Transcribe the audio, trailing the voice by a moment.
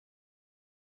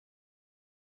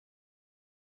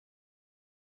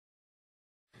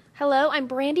Hello, I'm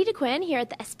Brandy DeQuinn here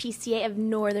at the SPCA of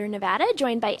Northern Nevada,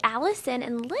 joined by Allison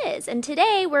and Liz. And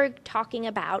today we're talking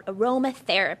about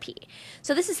aromatherapy.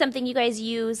 So this is something you guys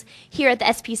use here at the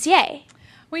SPCA.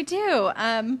 We do.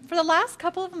 For the last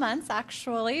couple of months,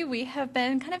 actually, we have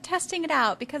been kind of testing it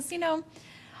out because,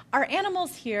 our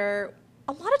animals here,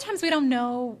 a lot of times we don't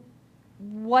know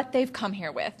what they've come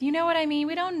here with. You know what I mean?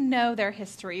 We don't know their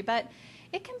history, but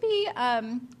it can be,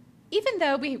 even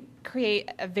though we create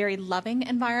a very loving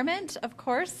environment, of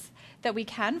course, that we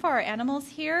can for our animals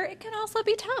here, it can also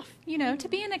be tough, to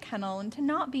be in a kennel and to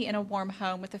not be in a warm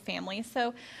home with a family.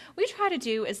 So we try to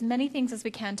do as many things as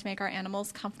we can to make our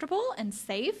animals comfortable and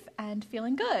safe and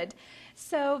feeling good.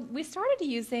 So we started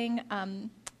using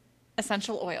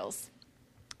essential oils,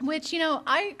 which,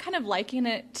 I kind of liken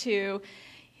it to,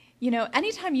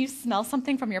 anytime you smell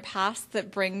something from your past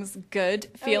that brings good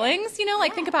feelings,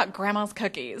 think about grandma's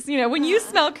cookies. When you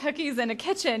smell cookies in a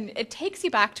kitchen, it takes you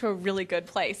back to a really good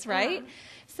place, right?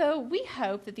 So we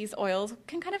hope that these oils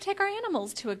can kind of take our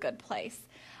animals to a good place.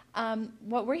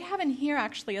 What we have in here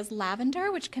actually is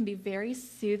lavender, which can be very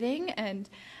soothing, and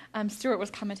Stuart was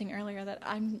commenting earlier that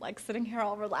I'm like sitting here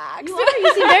all relaxed. You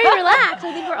seem very relaxed.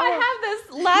 I think we're all... I have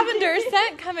this lavender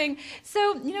scent coming.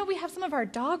 So, we have some of our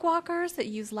dog walkers that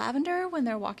use lavender when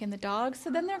they're walking the dog. So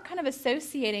then they're kind of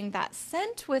associating that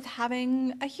scent with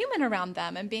having a human around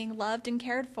them and being loved and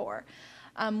cared for.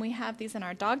 We have these in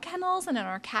our dog kennels and in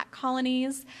our cat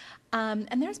colonies.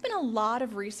 And there's been a lot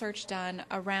of research done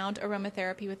around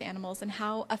aromatherapy with animals and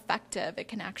how effective it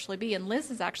can actually be. And Liz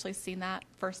has actually seen that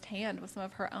firsthand with some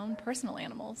of her own personal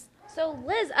animals. So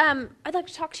Liz, I'd like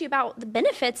to talk to you about the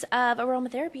benefits of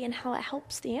aromatherapy and how it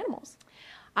helps the animals.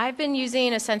 I've been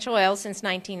using essential oils since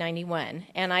 1991,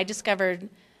 and I discovered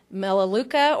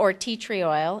Melaleuca or tea tree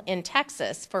oil in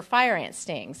Texas for fire ant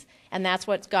stings. And that's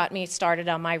what got me started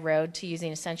on my road to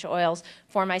using essential oils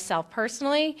for myself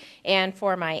personally and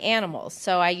for my animals.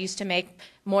 So I used to make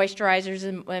moisturizers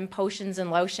and potions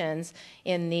and lotions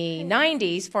in the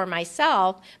 90s for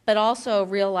myself, but also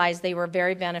realized they were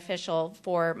very beneficial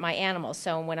for my animals.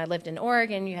 So when I lived in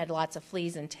Oregon, you had lots of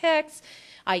fleas and ticks.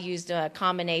 I used a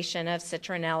combination of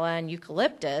citronella and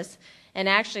eucalyptus. And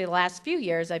actually, the last few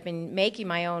years, I've been making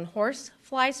my own horse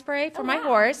fly spray for my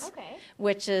horse,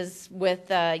 which is with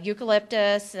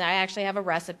eucalyptus. And I actually have a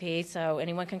recipe, so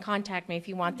anyone can contact me if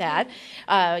you want that.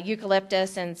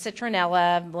 Eucalyptus and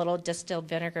citronella, a little distilled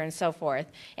vinegar, and so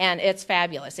forth. And it's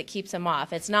fabulous. It keeps them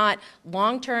off. It's not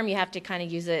long-term. You have to kind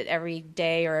of use it every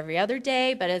day or every other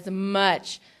day, but it's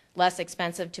much less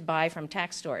expensive to buy from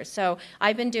tax stores. So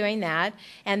I've been doing that.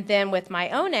 And then with my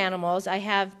own animals, I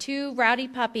have two rowdy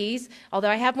puppies, although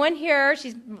I have one here.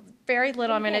 She's very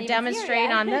little. I'm going to demonstrate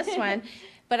on this one.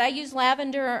 But I use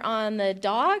lavender on the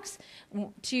dogs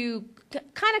to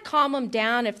kind of calm them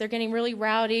down if they're getting really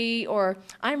rowdy or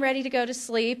I'm ready to go to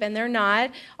sleep and they're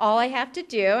not. All I have to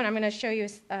do, and I'm going to show you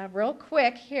real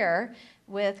quick here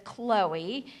with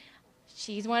Chloe.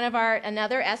 She's one of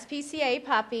another SPCA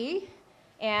puppy.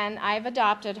 And I've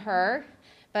adopted her,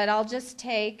 but I'll just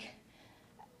take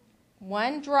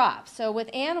one drop. So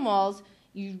with animals,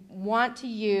 you want to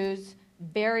use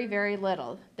very, very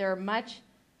little. They're much,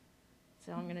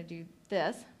 so I'm going to do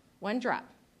this, one drop.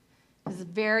 This is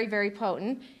very, very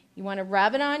potent. You want to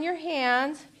rub it on your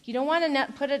hands. You don't want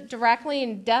to put it directly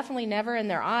and definitely never in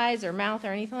their eyes or mouth or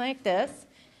anything like this.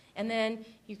 And then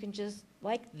you can just,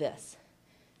 like this,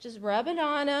 just rub it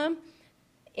on them.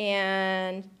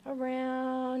 And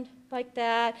around like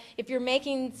that. If you're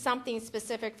making something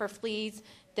specific for fleas,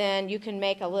 then you can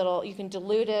make you can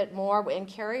dilute it more in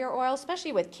carrier oil,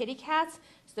 especially with kitty cats.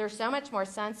 So they're so much more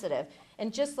sensitive.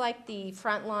 And just like the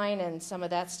Frontline and some of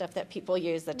that stuff that people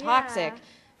use, the toxic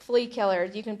flea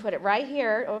killers, you can put it right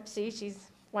here. Oopsie, she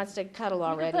wants to cuddle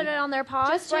already. You can put it on their paws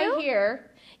just right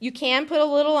here. You can put a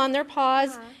little on their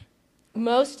paws.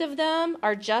 Most of them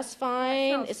are just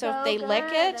fine. So if they lick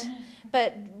it.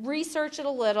 But research it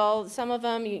a little. Some of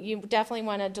them you definitely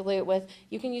want to dilute with.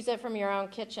 You can use it from your own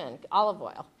kitchen, olive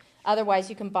oil. Otherwise,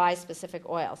 you can buy specific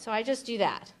oil. So I just do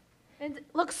that. It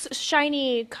looks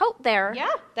shiny coat there. Yeah,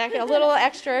 a little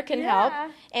extra can help.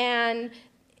 And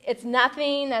it's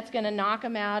nothing that's going to knock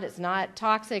them out. It's not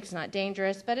toxic. It's not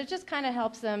dangerous. But it just kind of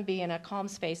helps them be in a calm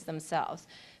space themselves.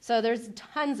 So there's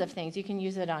tons of things. You can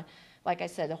use it on, like I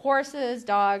said, the horses,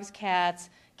 dogs, cats,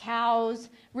 cows,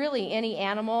 really any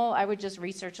animal. I would just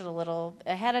research it a little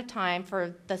ahead of time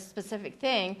for the specific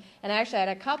thing. And actually, I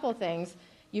had a couple things.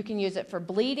 You can use it for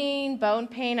bleeding, bone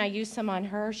pain. I used some on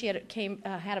her. She had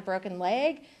a broken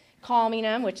leg, calming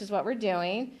them, which is what we're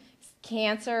doing.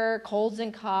 Cancer, colds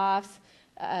and coughs,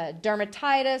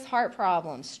 dermatitis, heart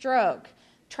problems, stroke,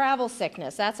 Travel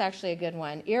sickness, that's actually a good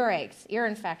one. Earaches, ear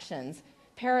infections,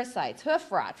 parasites,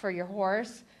 hoof rot for your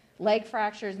horse, leg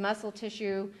fractures, muscle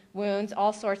tissue wounds,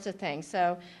 all sorts of things.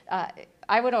 So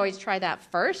I would always try that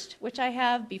first, which I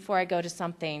have, before I go to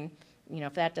something,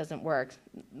 if that doesn't work,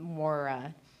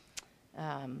 more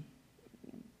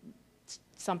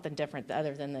something different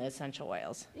other than the essential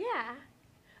oils. Yeah.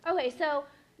 Okay, so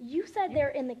you said they're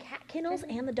in the cat kennels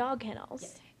and the dog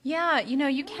kennels. Yeah,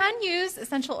 you can use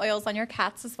essential oils on your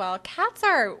cats as well. Cats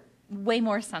are way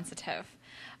more sensitive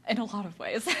in a lot of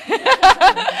ways.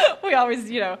 We always,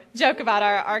 joke about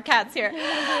our cats here.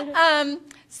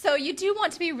 So you do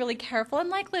want to be really careful. And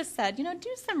like Liz said,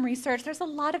 do some research. There's a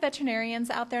lot of veterinarians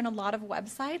out there and a lot of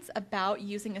websites about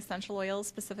using essential oils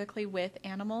specifically with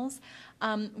animals.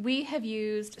 We have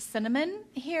used cinnamon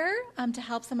here to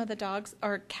help some of the dogs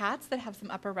or cats that have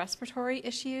some upper respiratory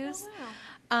issues. Oh,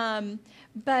 wow.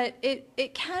 But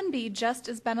it can be just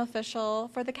as beneficial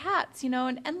for the cats,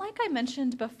 and like I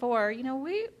mentioned before,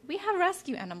 we have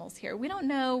rescue animals here. We don't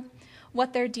know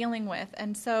what they're dealing with.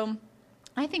 And so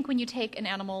I think when you take an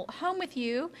animal home with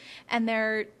you and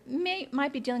they're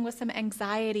might be dealing with some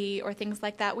anxiety or things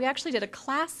like that, we actually did a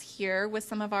class here with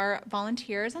some of our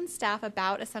volunteers and staff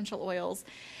about essential oils.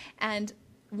 And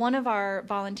one of our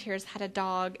volunteers had a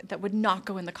dog that would not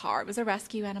go in the car. It was a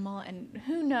rescue animal, and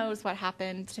who knows what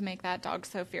happened to make that dog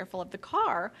so fearful of the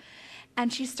car.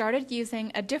 And she started using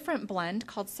a different blend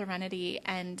called Serenity,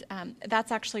 and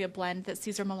that's actually a blend that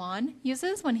Cesar Millan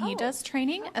uses when he does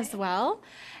training as well.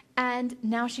 And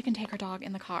now she can take her dog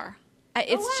in the car.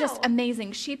 It's just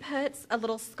amazing. She puts a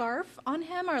little scarf on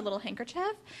him or a little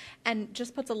handkerchief and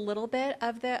just puts a little bit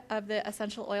of the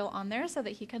essential oil on there so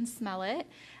that he can smell it,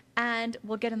 and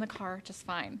we'll get in the car just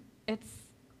fine.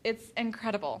 It's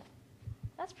incredible.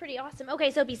 That's pretty awesome.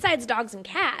 Okay, so besides dogs and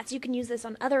cats, you can use this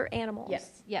on other animals.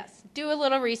 Yes. Do a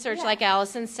little research, like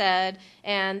Allison said,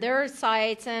 and there are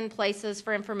sites and places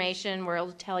for information where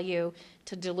it'll tell you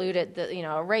to dilute it,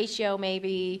 a ratio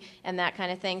maybe, and that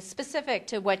kind of thing, specific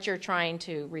to what you're trying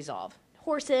to resolve.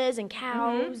 Horses and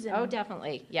cows. Oh,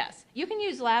 definitely, yes. You can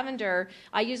use lavender.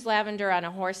 I used lavender on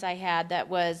a horse I had that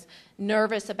was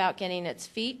nervous about getting its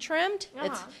feet trimmed,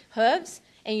 its hooves,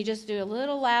 and you just do a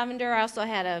little lavender. I also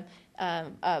had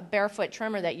a barefoot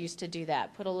trimmer that used to do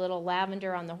that. Put a little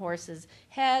lavender on the horse's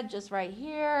head, just right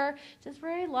here, just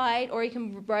very light, or you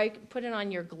can put it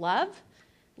on your glove,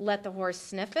 let the horse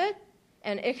sniff it,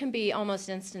 and it can be almost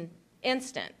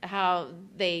instant how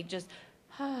they just...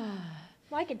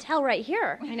 Well, I can tell right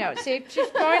here. I know. See,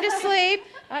 she's going to sleep.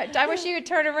 I wish you would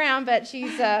turn around, but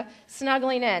she's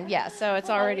snuggling in. Yeah, so it's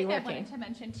already working. I wanted to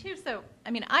mention, too, so,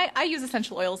 I use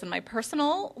essential oils in my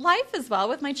personal life as well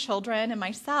with my children and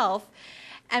myself.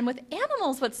 And with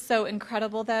animals, what's so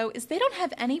incredible, though, is they don't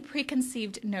have any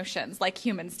preconceived notions like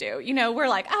humans do. We're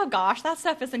like, oh, gosh, that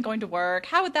stuff isn't going to work.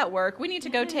 How would that work? We need to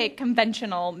go take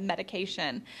conventional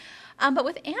medication. But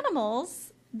with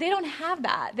animals, they don't have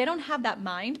that. They don't have that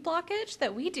mind blockage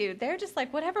that we do. They're just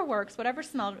like, whatever works, whatever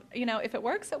smell, if it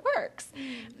works, it works.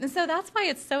 And so that's why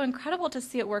it's so incredible to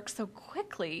see it work so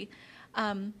quickly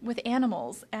with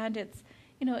animals. And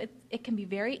it can be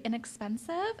very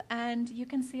inexpensive, and you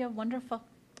can see a wonderful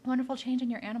change in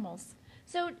your animals.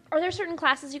 So are there certain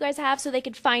classes you guys have so they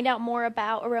could find out more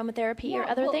about aromatherapy or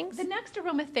other things? The next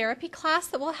aromatherapy class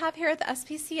that we'll have here at the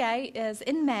SPCA is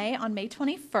in May, on May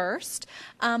 21st.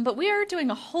 But we are doing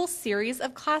a whole series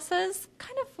of classes,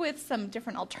 kind of with some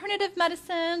different alternative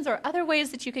medicines or other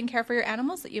ways that you can care for your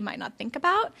animals that you might not think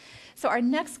about. So our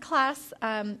next class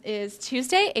is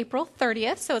Tuesday, April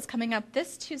 30th. So it's coming up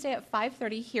this Tuesday at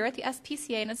 5:30 here at the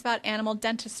SPCA, and it's about animal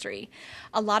dentistry.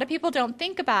 A lot of people don't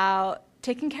think about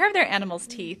taking care of their animals'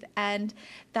 teeth, and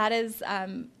that is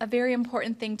a very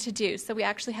important thing to do. So we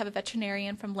actually have a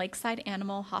veterinarian from Lakeside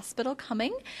Animal Hospital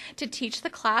coming to teach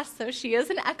the class, so she is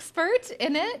an expert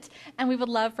in it, and we would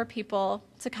love for people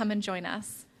to come and join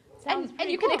us. And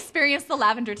you can experience the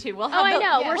lavender too. We'll have I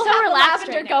know. We're we'll so have relaxed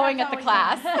the lavender right now. going at the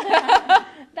class.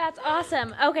 That's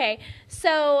awesome. Okay,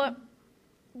 so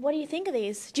what do you think of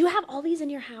these? Do you have all these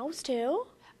in your house too?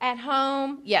 At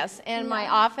home, yes, in my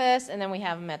office, and then we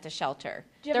have them at the shelter.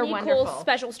 Do you have They're any wonderful. cool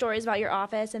special stories about your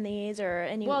office and these, or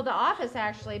any? Well, the office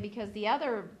actually, because the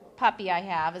other puppy I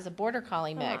have is a border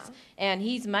collie mix, and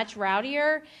he's much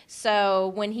rowdier.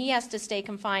 So when he has to stay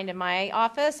confined in my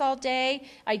office all day,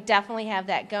 I definitely have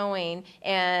that going,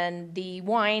 and the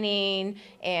whining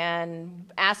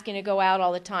and asking to go out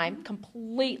all the time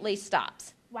completely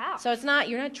stops. Wow. So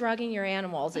you're not drugging your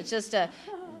animals. It's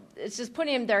just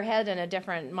putting their head in a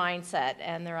different mindset,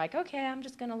 and they're like, okay, I'm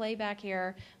just going to lay back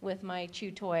here with my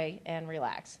chew toy and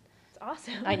relax. It's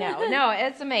awesome. I know. No,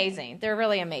 it's amazing. They're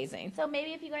really amazing. So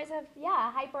maybe if you guys have,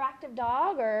 a hyperactive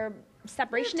dog or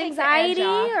separation take the edge anxiety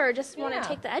off. or just want to Yeah.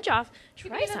 take the edge off, You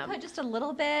try can even some. put just a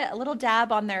little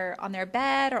dab on their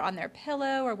bed or on their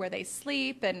pillow or where they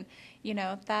sleep, and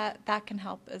that can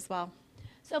help as well.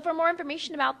 So for more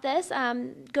information about this,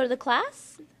 go to the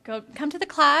class. Come to the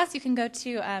class. You can go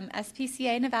to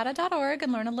spcanevada.org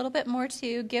and learn a little bit more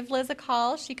too. Give Liz a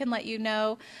call. She can let you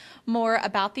know more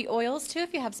about the oils too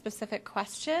if you have specific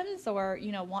questions or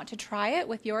want to try it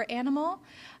with your animal.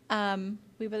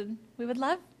 We would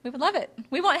love it.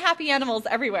 We want happy animals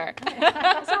everywhere.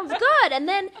 That sounds good. And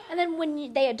then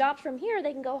when they adopt from here,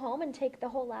 they can go home and take the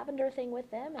whole lavender thing with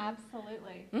them.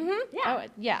 Absolutely. Yeah.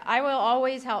 Yeah, I will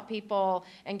always help people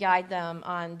and guide them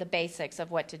on the basics of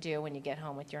what to do when you get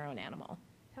home with your own animal.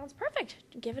 Sounds perfect.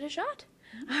 Give it a shot.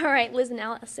 All right, Liz and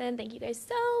Allison, thank you guys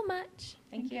so much.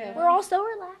 Thank you. We're all so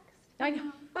relaxed. I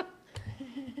know.